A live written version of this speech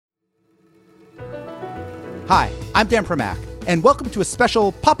Hi, I'm Dan Primack, and welcome to a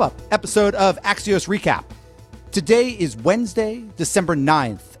special pop-up episode of Axios Recap. Today is Wednesday, December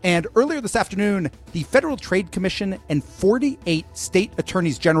 9th, and earlier this afternoon, the Federal Trade Commission and 48 state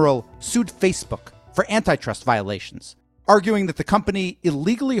attorneys general sued Facebook for antitrust violations, arguing that the company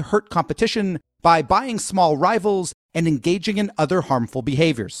illegally hurt competition by buying small rivals and engaging in other harmful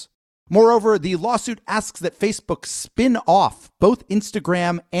behaviors. Moreover, the lawsuit asks that Facebook spin off both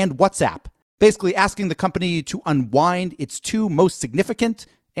Instagram and WhatsApp, basically asking the company to unwind its two most significant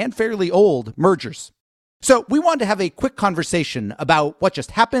and fairly old mergers. So we wanted to have a quick conversation about what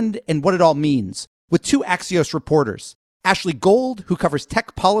just happened and what it all means with two Axios reporters, Ashley Gold, who covers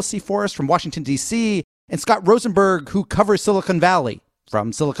tech policy for us from Washington, D.C., and Scott Rosenberg, who covers Silicon Valley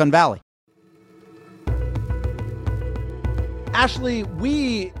from Silicon Valley. Ashley,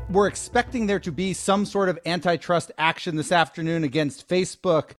 we were expecting there to be some sort of antitrust action this afternoon against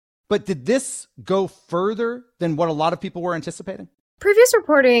Facebook, but did this go further than what a lot of people were anticipating? Previous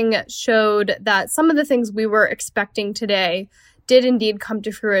reporting showed that some of the things we were expecting today did indeed come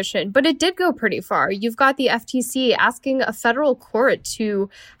to fruition, but it did go pretty far. You've got the FTC asking a federal court to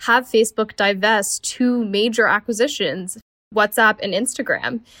have Facebook divest two major acquisitions, WhatsApp and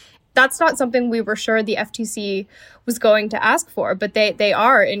Instagram. That's not something we were sure the FTC was going to ask for, but they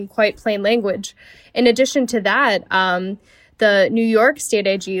are in quite plain language. In addition to that, the New York State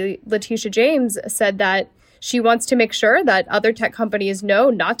AG, Letitia James, said that she wants to make sure that other tech companies know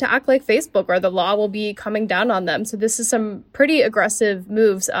not to act like Facebook or the law will be coming down on them. So this is some pretty aggressive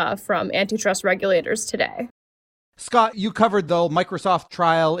moves from antitrust regulators today. Scott, you covered the Microsoft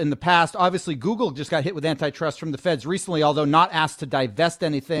trial in the past. Obviously, Google just got hit with antitrust from the feds recently, although not asked to divest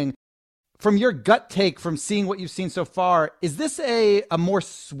anything. From your gut take from seeing what you've seen so far, is this a more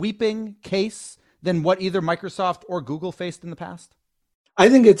sweeping case than what either Microsoft or Google faced in the past? I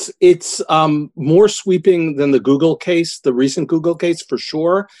think it's more sweeping than the Google case, the recent Google case for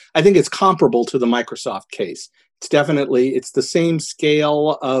sure. I think it's comparable to the Microsoft case. It's the same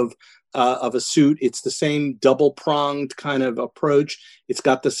scale of a suit. It's the same double-pronged kind of approach. It's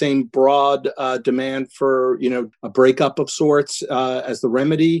got the same broad demand for a breakup of sorts as the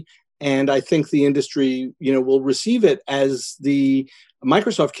remedy. And I think the industry will receive it as the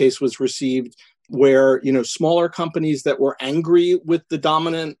Microsoft case was received, where smaller companies that were angry with the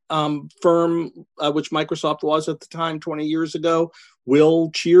dominant firm, which Microsoft was at the time 20 years ago,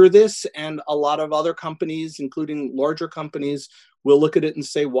 will cheer this, and a lot of other companies, including larger companies, will look at it and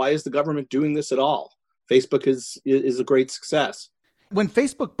say, "Why is the government doing this at all? Facebook is a great success." When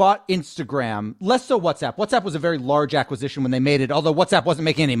Facebook bought Instagram, less so WhatsApp. WhatsApp was a very large acquisition when they made it, although WhatsApp wasn't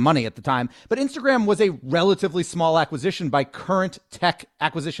making any money at the time. But Instagram was a relatively small acquisition by current tech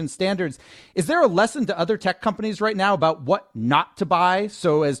acquisition standards. Is there a lesson to other tech companies right now about what not to buy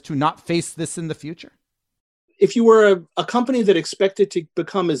so as to not face this in the future? If you were a company that expected to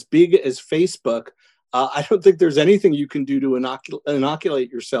become as big as Facebook, I don't think there's anything you can do to inoculate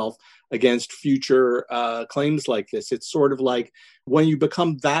yourself against future claims like this. It's sort of like when you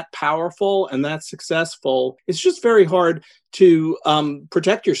become that powerful and that successful, it's just very hard to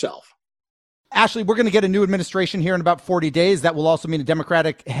protect yourself. Ashley, we're going to get a new administration here in about 40 days. That will also mean a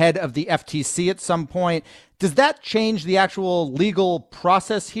Democratic head of the FTC at some point. Does that change the actual legal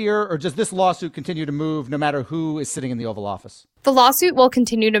process here, or does this lawsuit continue to move no matter who is sitting in the Oval Office? The lawsuit will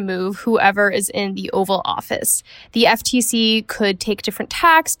continue to move whoever is in the Oval Office. The FTC could take different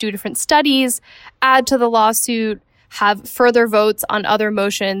tacks, do different studies, add to the lawsuit, have further votes on other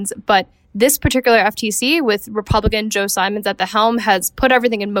motions, but this particular FTC, with Republican Joe Simons at the helm, has put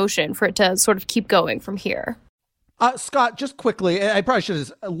everything in motion for it to sort of keep going from here. Scott, just quickly, I probably should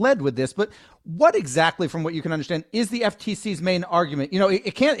have led with this, but what exactly, from what you can understand, is the FTC's main argument?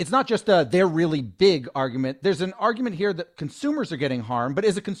 It's not just their really big argument. There's an argument here that consumers are getting harmed, but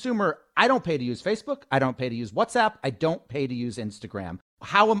as a consumer, I don't pay to use Facebook. I don't pay to use WhatsApp. I don't pay to use Instagram.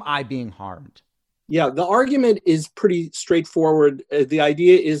 How am I being harmed? Yeah, the argument is pretty straightforward. The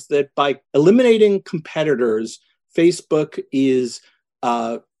idea is that by eliminating competitors, Facebook is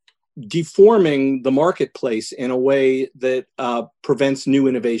deforming the marketplace in a way that prevents new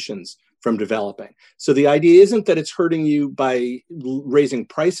innovations from developing. So the idea isn't that it's hurting you by raising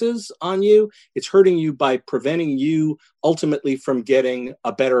prices on you. It's hurting you by preventing you ultimately from getting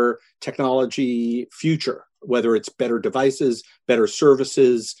a better technology future, whether it's better devices, better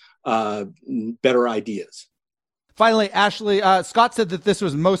services, better ideas. Finally, Ashley, Scott said that this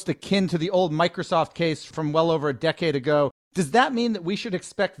was most akin to the old Microsoft case from well over a decade ago. Does that mean that we should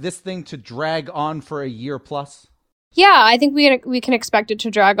expect this thing to drag on for a year plus? Yeah, I think we can expect it to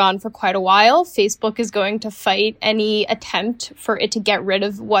drag on for quite a while. Facebook is going to fight any attempt for it to get rid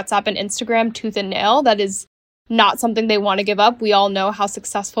of WhatsApp and Instagram tooth and nail. That is not something they want to give up. We all know how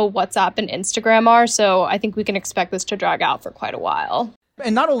successful WhatsApp and Instagram are, so I think we can expect this to drag out for quite a while.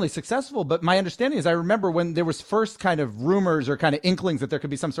 And not only successful, but my understanding is I remember when there was first kind of rumors or kind of inklings that there could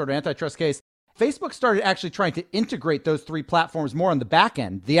be some sort of antitrust case, Facebook started actually trying to integrate those three platforms more on the back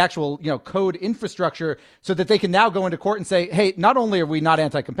end, the actual, code infrastructure, so that they can now go into court and say, hey, not only are we not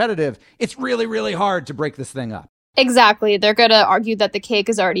anti-competitive, it's really, really hard to break this thing up. Exactly. They're going to argue that the cake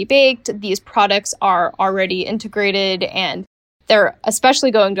is already baked. These products are already integrated, and they're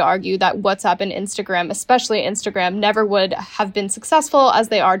especially going to argue that WhatsApp and Instagram, especially Instagram, never would have been successful as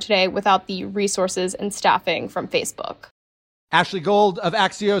they are today without the resources and staffing from Facebook. Ashley Gold of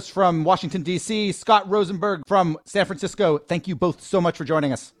Axios from Washington, D.C., Scott Rosenberg from San Francisco, thank you both so much for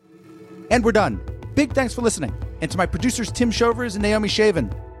joining us. And we're done. Big thanks for listening. And to my producers, Tim Shovers and Naomi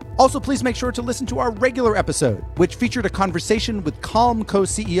Shaven. Also, please make sure to listen to our regular episode, which featured a conversation with Calm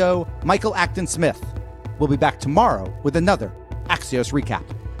co-CEO Michael Acton Smith. We'll be back tomorrow with another Axios Recap.